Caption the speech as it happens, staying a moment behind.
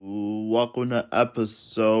welcome to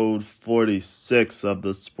episode 46 of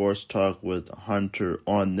the Sports Talk with Hunter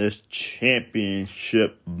on this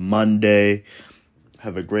championship Monday.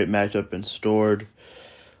 Have a great matchup in store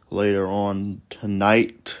later on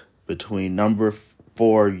tonight between number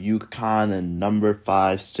 4 UConn and number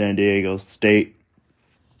 5 San Diego State.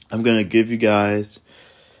 I'm going to give you guys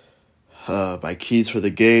my keys for the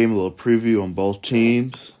game, a little preview on both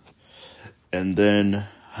teams, and then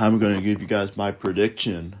I'm going to give you guys my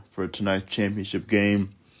prediction for tonight's championship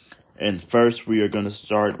game. And first, we are going to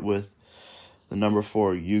start with the number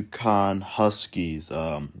 4 UConn Huskies.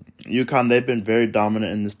 UConn, they've been very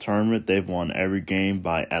dominant in this tournament. They've won every game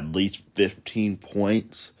by at least 15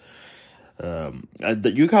 points.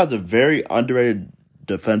 UConn's a very underrated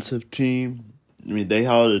defensive team. I mean, they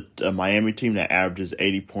held a Miami team that averages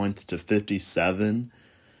 80 points to 57.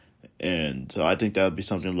 And so I think that would be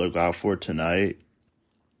something to look out for tonight.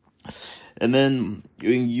 And then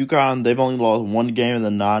in UConn, they've only lost one game in the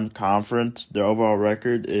non-conference. Their overall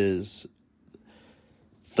record is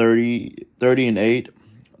 30-8.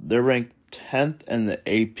 They're ranked 10th in the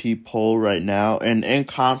AP poll right now. And in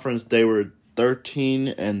conference, they were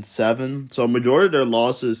 13-7. So a majority of their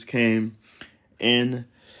losses came in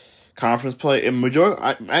conference play. And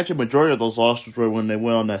majority of those losses were when they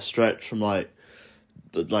went on that stretch from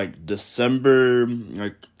December,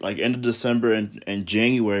 like end of December and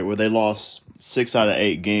January, where they lost 6 out of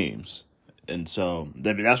 8 games. And so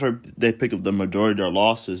that's where they pick up the majority of their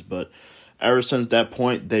losses. But ever since that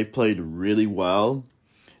point, they played really well,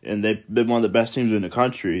 and they've been one of the best teams in the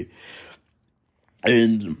country.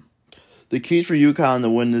 And the keys for UConn to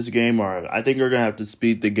win this game are, I think they're going to have to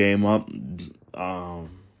speed the game up. They're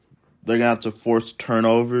going to have to force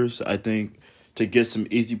turnovers, I think, to get some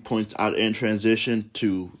easy points out in transition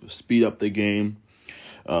to speed up the game,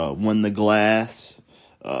 win the glass.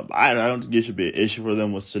 I don't think it should be an issue for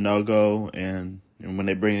them with Sanogo and when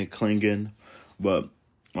they bring in Klingon. But,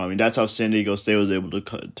 I mean, that's how San Diego State was able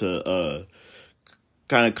to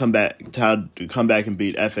kind of come back and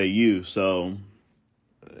beat FAU. So,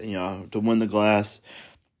 to win the glass,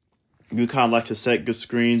 UConn likes to set good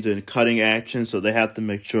screens and cutting action, so they have to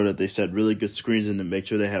make sure that they set really good screens and to make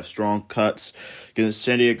sure they have strong cuts against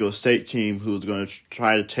San Diego State team who's going to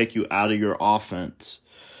try to take you out of your offense.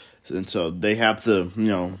 And so they have to,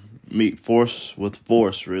 meet force with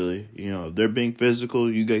force, really. If they're being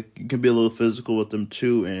physical, you can be a little physical with them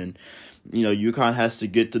too. And, UConn has to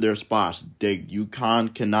get to their spots.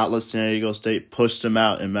 UConn cannot let San Diego State push them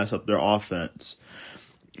out and mess up their offense.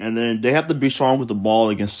 And then they have to be strong with the ball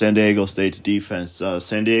against San Diego State's defense.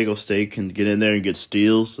 San Diego State can get in there and get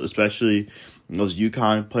steals, especially those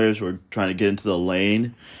UConn players who are trying to get into the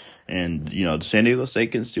lane. And, San Diego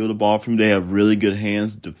State can steal the ball from them. They have really good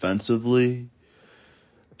hands defensively.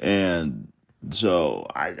 And so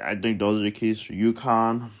I think those are the keys for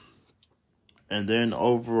UConn. And then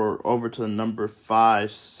over to the number 5,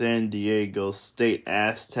 San Diego State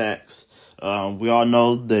Aztecs. We all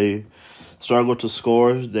know they struggle to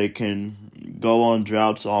score. They can go on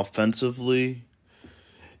droughts offensively.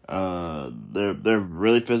 They're a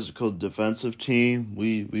really physical defensive team.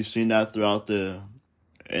 We've seen that throughout the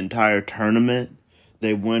entire tournament.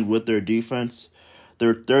 They win with their defense.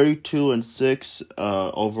 They're 32-6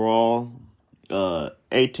 overall,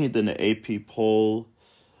 18th in the AP poll,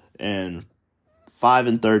 and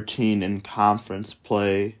 5-13 in conference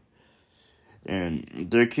play. And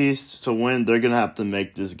their keys to win, they're going to have to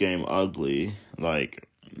make this game ugly.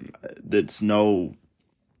 It's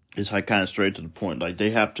kind of straight to the point.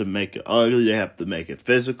 They have to make it ugly. They have to make it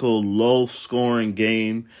physical, low-scoring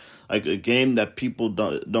game. A game that people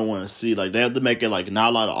don't want to see. They have to make it, not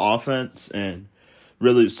a lot of offense and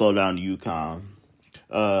really slow down UConn.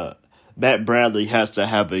 Matt Bradley has to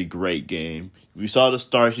have a great game. We saw the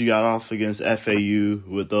start he got off against FAU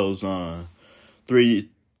with those three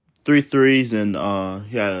threes, and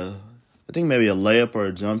he had I think maybe a layup or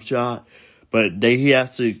a jump shot. But he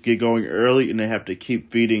has to get going early, and they have to keep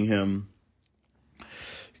feeding him.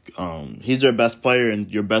 He's their best player,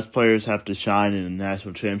 and your best players have to shine in a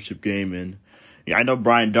national championship game. And I know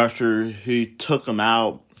Brian Dutcher, he took him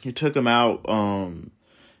out. And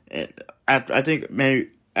after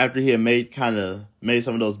he had made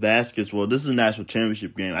some of those baskets. Well, this is a national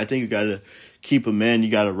championship game. I think you got to keep him in.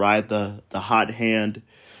 You got to ride the hot hand.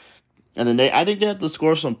 And then I think they have to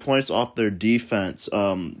score some points off their defense.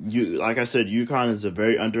 Like I said, UConn is a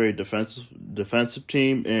very underrated defensive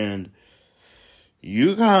team, and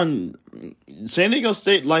San Diego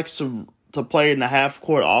State likes to play in the half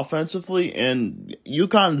court offensively, and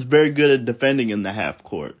UConn is very good at defending in the half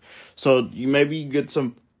court. So you maybe get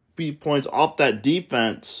some points off that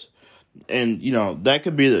defense And that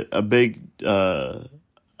could be a big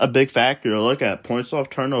factor to look at. Points off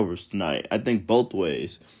turnovers tonight. I think both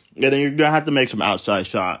ways. And then you're gonna have to make some outside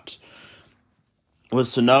shots. With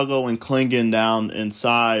Sanogo and Klingon down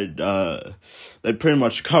inside, they pretty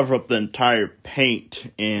much cover up the entire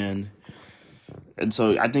paint, and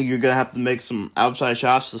so I think you're gonna have to make some outside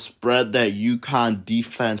shots to spread that UConn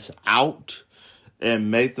defense out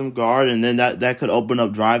and make them guard, and then that could open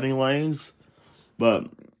up driving lanes. But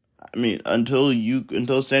I mean,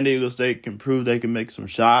 until San Diego State can prove they can make some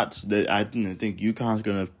shots, I think UConn's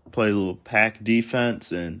gonna play a little pack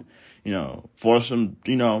defense and force them,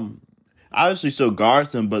 obviously still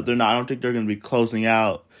guards them, but they're not. I don't think they're going to be closing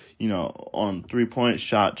out, on 3-point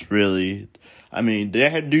shots, really. I mean, do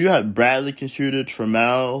have Bradley can shoot it,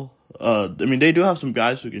 Trammell. They do have some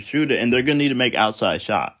guys who can shoot it, and they're going to need to make outside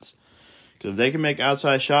shots. Because if they can make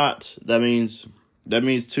outside shots, that means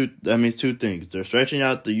two things. They're stretching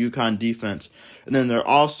out the UConn defense, and then they're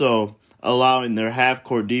also allowing their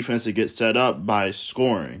half-court defense to get set up by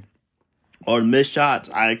scoring. Or missed shots,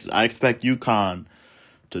 I expect UConn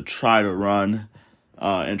to try to run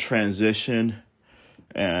and transition.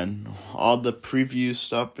 And all the preview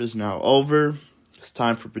stuff is now over. It's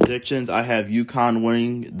time for predictions. I have UConn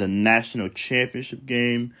winning the national championship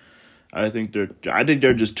game. I think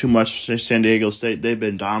they're just too much for San Diego State. They've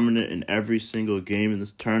been dominant in every single game in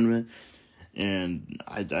this tournament. And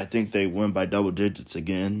I think they win by double digits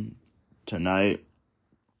again tonight.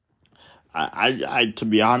 I to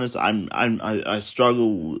be honest, I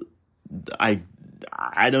struggle. I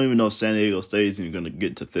don't even know if San Diego State is even going to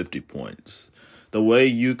get to 50 points. The way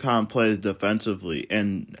UConn plays defensively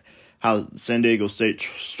and how San Diego State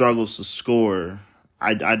struggles to score,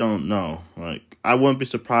 I don't know. Like, I wouldn't be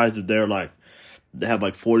surprised if they have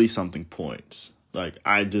 40-something points. Like,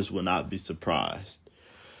 I just would not be surprised.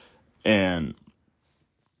 And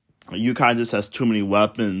UConn just has too many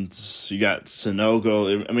weapons. You got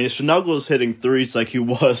Sanogo. I mean, if Sanogo is hitting threes like he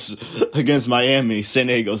was against Miami, San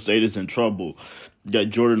Diego State is in trouble. You got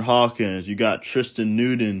Jordan Hawkins. You got Tristan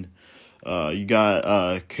Newton. You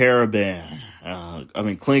got Caravan.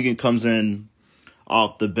 Klingon comes in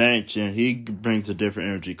off the bench, and he brings a different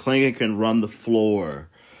energy. Klingon can run the floor.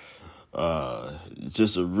 It's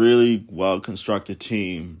just a really well-constructed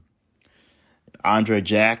team. Andre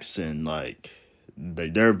Jackson,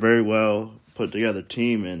 they're very well put together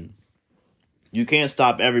team, and you can't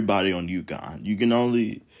stop everybody on UConn. You can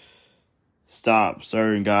only stop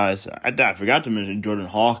certain guys. I forgot to mention Jordan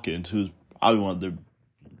Hawkins, who's probably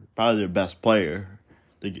their best player.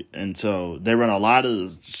 And so they run a lot of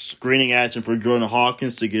screening action for Jordan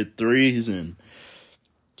Hawkins to get threes, and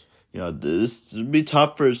this would be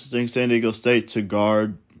tough for San Diego State to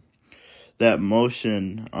guard that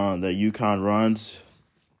motion that UConn runs.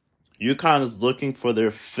 UConn is looking for their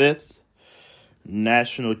 5th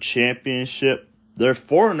national championship. They're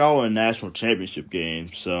 4-0 in national championship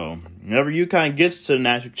games. So whenever UConn gets to the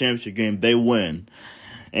national championship game, they win.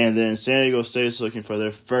 And then San Diego State is looking for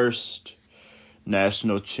their first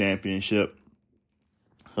national championship.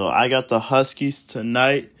 So I got the Huskies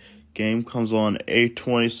tonight. Game comes on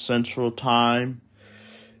 8:20 Central Time.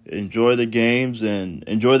 Enjoy the games and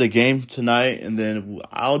enjoy the game tonight. And then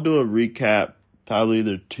I'll do a recap probably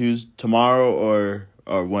either tomorrow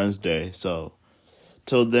or Wednesday. So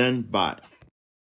till then, bye.